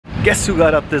Guess who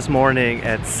got up this morning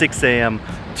at 6 a.m.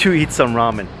 to eat some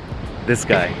ramen? This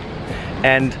guy.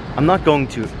 And I'm not going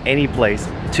to any place.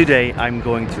 Today I'm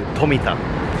going to Tomita.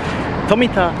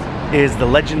 Tomita is the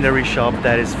legendary shop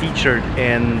that is featured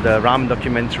in the ramen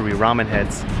documentary Ramen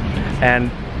Heads, and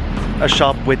a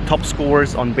shop with top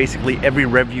scores on basically every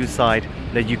review site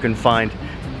that you can find.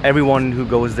 Everyone who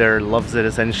goes there loves it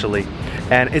essentially,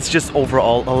 and it's just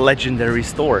overall a legendary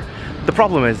store. The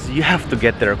problem is you have to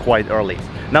get there quite early.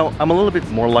 Now I'm a little bit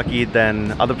more lucky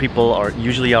than other people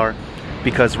usually are,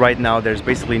 because right now there's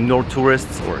basically no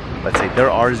tourists, or let's say there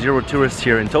are 0 tourists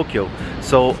here in Tokyo.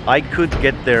 So I could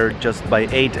get there just by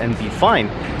 8 and be fine,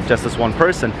 just as one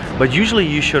person. But usually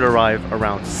you should arrive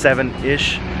around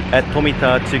 7-ish at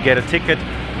Tomita to get a ticket.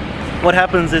 What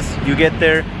happens is you get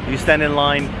there, you stand in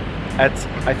line at,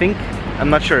 I'm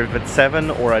not sure if it's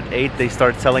 7 or at 8 they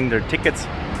start selling their tickets.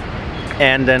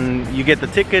 And then you get the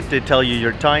ticket, they tell you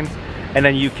your time, and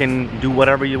then you can do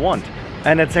whatever you want.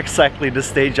 And that's exactly the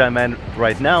stage I'm at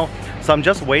right now. So I'm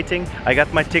just waiting. I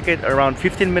got my ticket around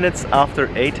 15 minutes after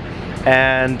 8,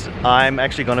 and I'm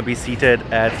actually gonna be seated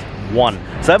at 1.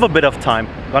 So I have a bit of time.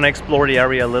 Gonna explore the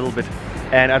area a little bit,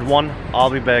 and at 1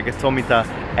 I'll be back at Tomita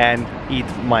and eat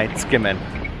my Tsukemen.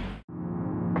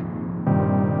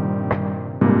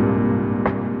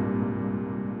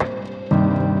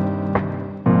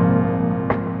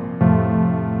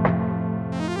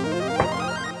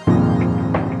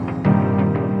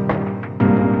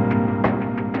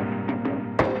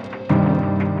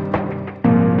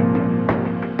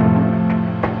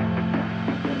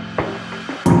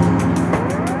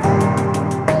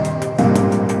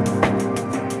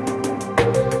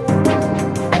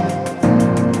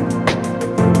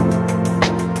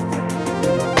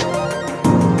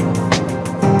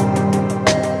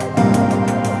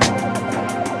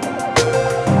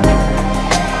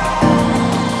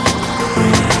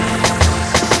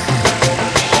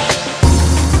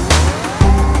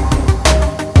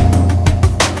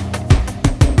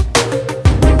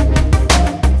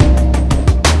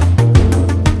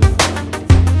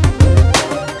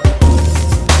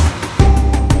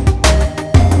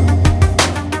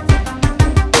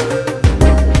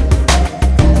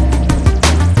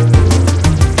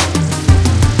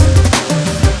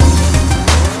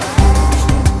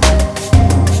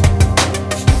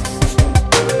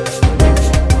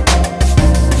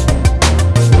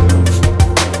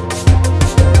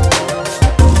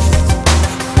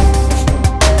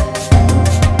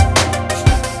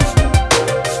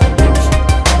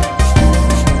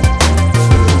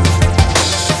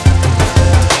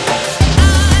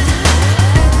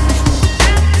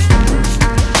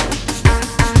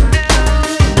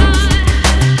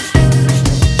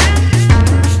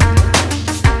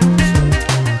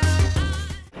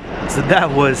 So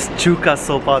that was Chuka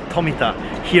Soba Tomita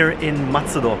here in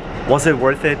Matsudo. Was it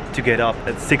worth it to get up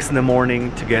at 6 in the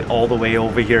morning to get all the way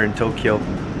over here in Tokyo?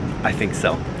 I think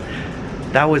so.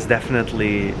 That was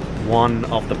definitely one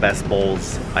of the best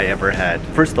bowls I ever had.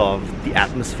 First off, the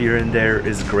atmosphere in there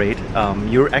is great.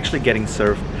 You're actually getting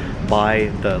served by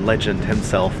the legend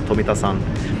himself, Tomita-san.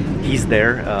 He's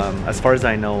there. As far as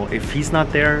I know, if he's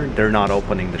not there, they're not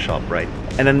opening the shop, right?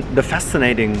 And then the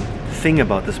fascinating thing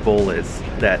about this bowl is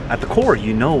that at the core,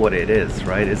 you know what it is,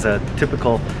 right? It's a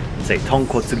typical, say,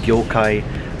 tonkotsu gyokai,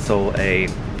 so a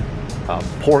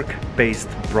pork-based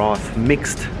broth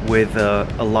mixed with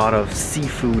a lot of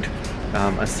seafood,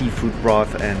 a seafood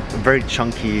broth, and very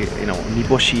chunky,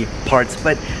 niboshi parts.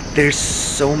 But there's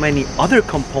so many other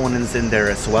components in there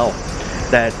as well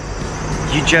that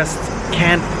you just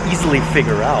can't easily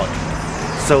figure out.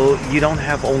 So you don't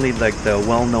have only like the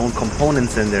well-known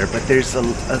components in there, but there's a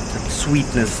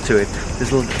sweetness to it,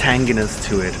 there's a little tanginess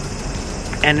to it.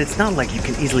 And it's not like you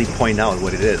can easily point out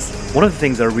what it is. One of the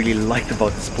things I really liked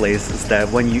about this place is that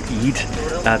when you eat,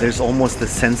 there's almost a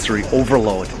sensory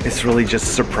overload. It's really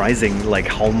just surprising like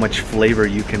how much flavor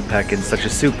you can pack in such a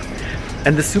soup.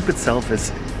 And the soup itself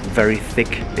is very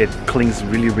thick. It clings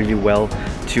really, really well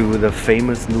to the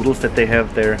famous noodles that they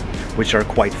have there, which are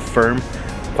quite firm,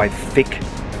 quite thick.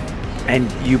 And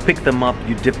you pick them up,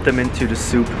 you dip them into the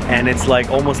soup, and it's like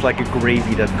almost like a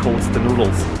gravy that coats the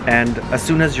noodles. And as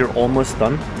soon as you're almost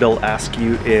done, they'll ask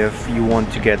you if you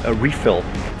want to get a refill.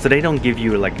 So they don't give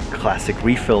you like a classic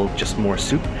refill, just more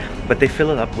soup, but they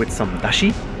fill it up with some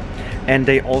dashi, and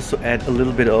they also add a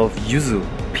little bit of yuzu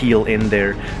peel in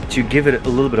there to give it a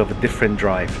little bit of a different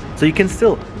drive. So you can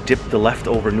still dip the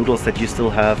leftover noodles that you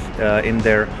still have in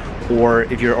there, or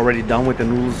if you're already done with the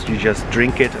noodles, you just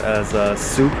drink it as a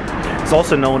soup. It's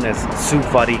also known as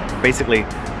soup wari, basically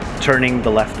turning the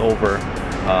leftover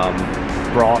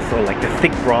broth or like the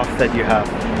thick broth that you have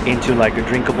into like a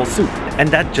drinkable soup. And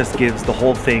that just gives the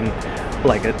whole thing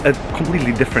like a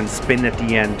completely different spin at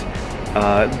the end.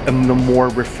 A more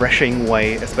refreshing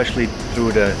way, especially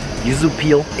through the yuzu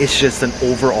peel. It's just an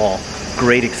overall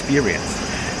great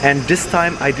experience. And this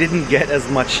time I didn't get as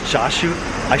much chashu.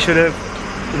 I should have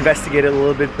investigated a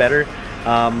little bit better,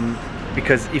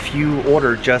 because if you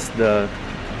order just the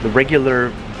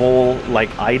regular bowl like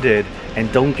I did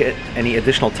and don't get any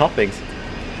additional toppings,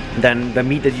 then the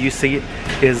meat that you see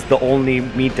is the only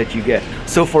meat that you get.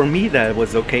 So for me that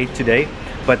was okay today,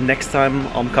 but next time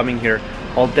I'm coming here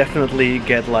I'll definitely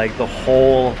get like the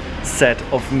whole set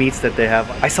of meats that they have.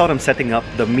 I saw them setting up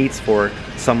the meats for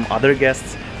some other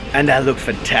guests and that looked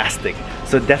fantastic.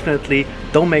 So definitely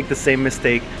don't make the same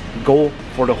mistake, go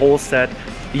for the whole set.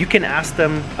 You can ask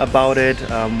them about it,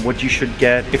 what you should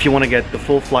get. If you want to get the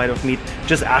full flight of meat,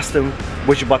 just ask them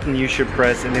which button you should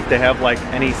press and if they have like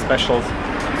any specials.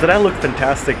 So that looked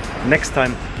fantastic. Next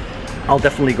time I'll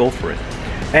definitely go for it.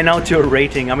 And now to a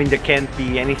rating, I mean there can't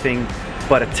be anything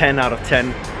but a 10 out of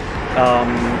 10.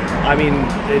 I mean,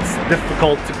 it's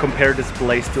difficult to compare this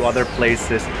place to other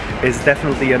places. It's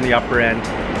definitely on the upper end.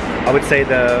 I would say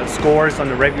the scores on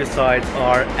the review sites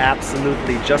are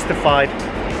absolutely justified.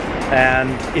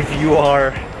 And if you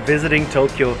are visiting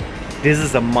Tokyo, this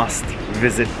is a must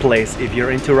visit place if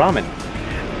you're into ramen.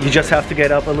 You just have to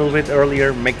get up a little bit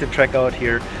earlier, make the trek out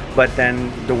here, but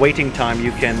then the waiting time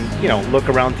you can, you know, look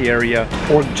around the area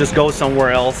or just go somewhere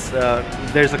else.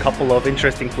 There's a couple of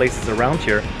interesting places around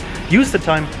here. Use the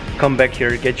time, come back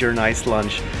here, get your nice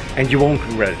lunch, and you won't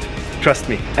regret it. Trust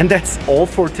me. And that's all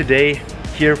for today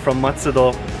here from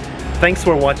Matsudo. Thanks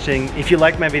for watching. If you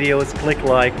like my videos, click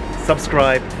like,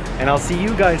 subscribe, and I'll see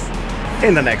you guys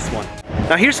in the next one.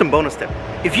 Now here's some bonus tip.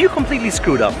 If you completely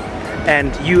screwed up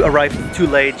and you arrived too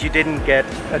late, you didn't get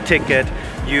a ticket,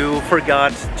 you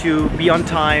forgot to be on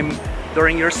time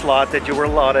during your slot that you were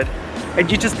allotted,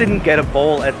 and you just didn't get a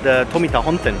bowl at the Tomita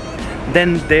Honten,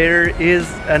 then there is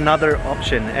another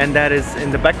option, and that is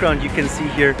in the background you can see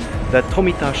here the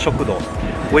Tomita Shokudo,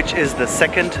 which is the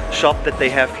second shop that they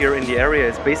have here in the area.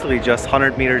 It's basically just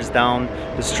 100 meters down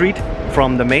the street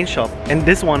from the main shop, and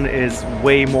this one is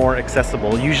way more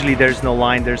accessible. Usually there's no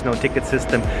line, there's no ticket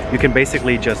system. You can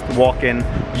basically just walk in,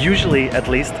 usually at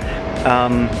least.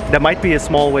 There might be a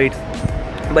small wait,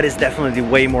 but it's definitely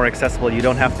way more accessible. You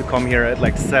don't have to come here at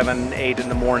like 7, 8 in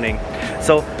the morning.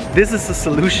 So this is a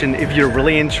solution if you're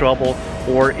really in trouble,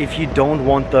 or if you don't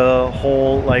want the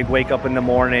whole like wake up in the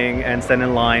morning and stand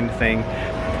in line thing.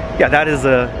 Yeah, that is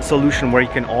a solution where you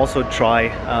can also try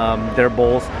their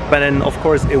bowls, but then of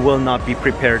course it will not be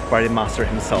prepared by the master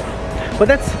himself. But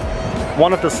that's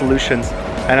one of the solutions,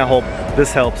 and I hope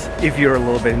this helps if you're a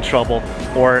little bit in trouble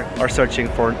or are searching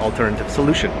for an alternative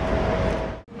solution.